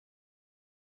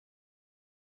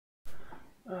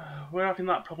We're having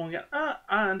that problem again.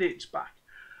 And it's back.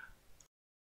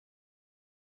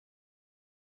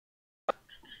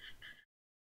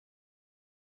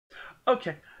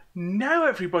 Okay, now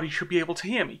everybody should be able to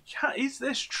hear me. Is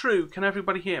this true? Can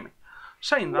everybody hear me?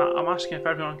 Saying that, I'm asking if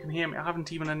everyone can hear me. I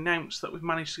haven't even announced that we've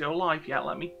managed to go live yet.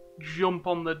 Let me jump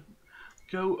on the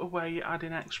Go Away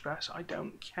Add-in Express. I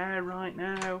don't care right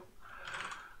now.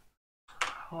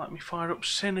 Let me fire up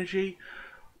Synergy.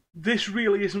 This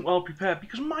really isn't well prepared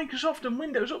because Microsoft and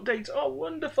Windows updates are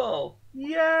wonderful.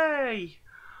 Yay!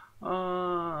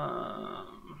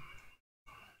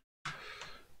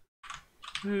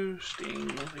 Boosting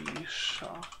the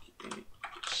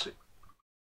sockets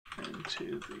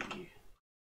into the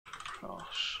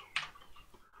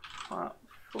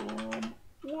cross-platform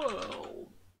world.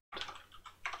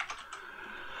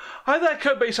 Hi there,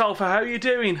 Codebase Alpha. How are you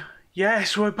doing?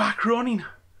 Yes, we're back running.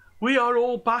 We are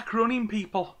all back running,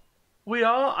 people. We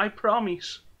are, I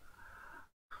promise.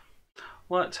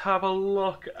 Let's have a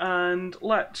look and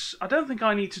let's... I don't think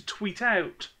I need to tweet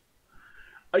out.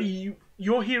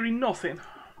 You're hearing nothing?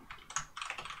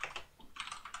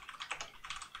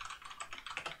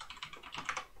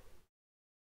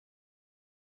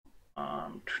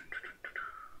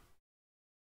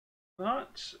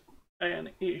 That's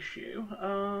an issue.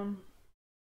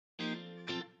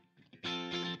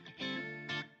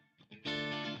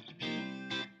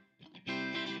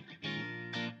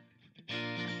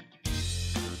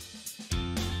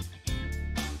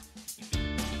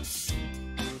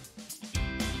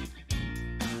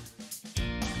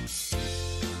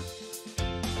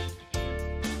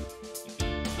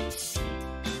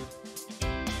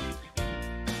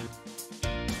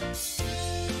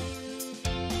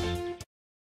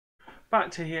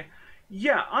 Back to here.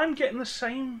 Yeah, I'm getting the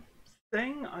same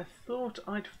thing. I thought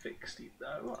I'd fixed it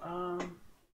though.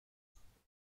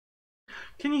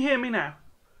 Can you hear me now?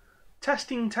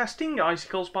 Testing, testing.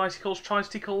 Icicles, bicycles,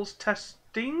 tricycles,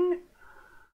 testing.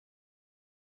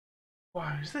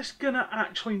 Wow, is this gonna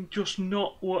actually just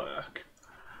not work?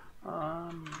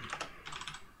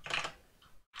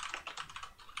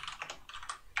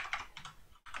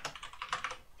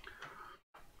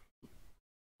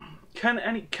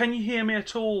 Can you hear me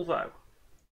at all though?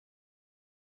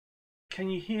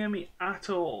 Can you hear me at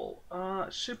all?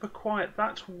 Super quiet.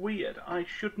 That's weird. I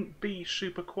shouldn't be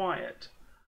super quiet.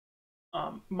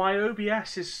 My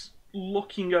OBS is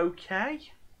looking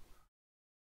okay.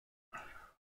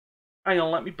 Hang on,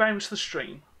 let me bounce the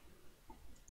stream.